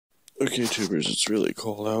Okay, tubers, it's really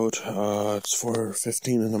cold out. It's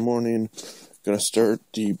 4:15 in the morning. Gonna start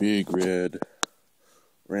the big red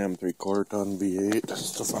Ram 3/4 ton V8.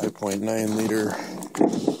 It's the 5.9 liter.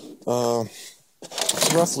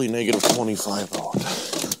 It's roughly negative 25 out.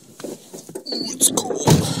 Ooh, it's cold.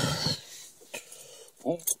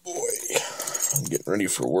 Oh boy. I'm getting ready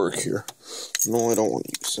for work here. No, I don't want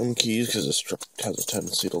to use some keys because this truck has a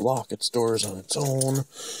tendency to lock its doors on its own.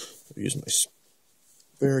 I've used my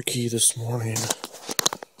spare key this morning.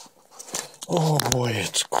 Oh boy,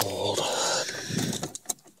 it's cold. Turn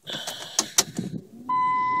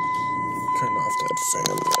off that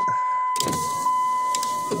fan there.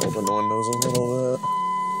 Open the windows a little bit.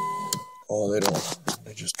 Oh, they don't.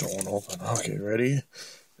 They just don't open. Okay, ready?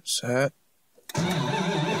 Set.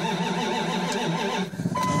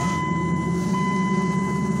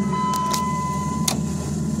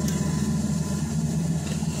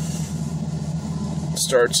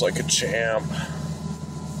 Starts like a champ.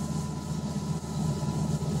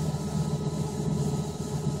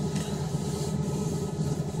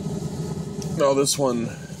 Now this one,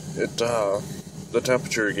 the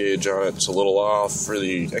temperature gauge on it's a little off for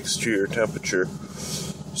the exterior temperature.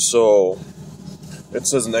 So it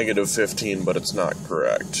says negative 15, but it's not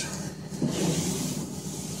correct.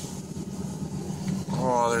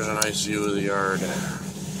 Oh, there's a nice view of the yard.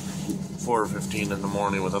 4:15 in the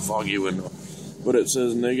morning with a foggy window. But it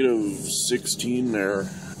says negative 16 there.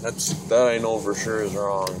 That I know for sure is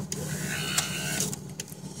wrong.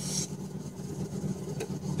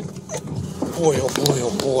 Boy, oh boy,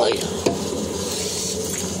 oh boy.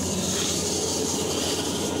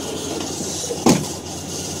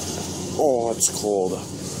 Oh, it's cold.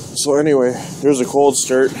 So anyway, there's a cold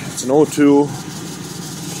start. It's an 02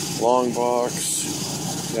 long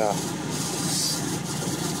box. Yeah.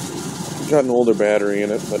 Got an older battery in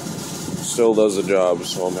it, but still does the job,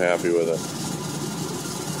 so I'm happy with it.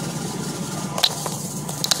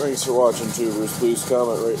 Thanks for watching, tubers. Please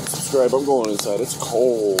comment, rate, and subscribe. I'm going inside. It's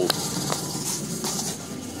cold.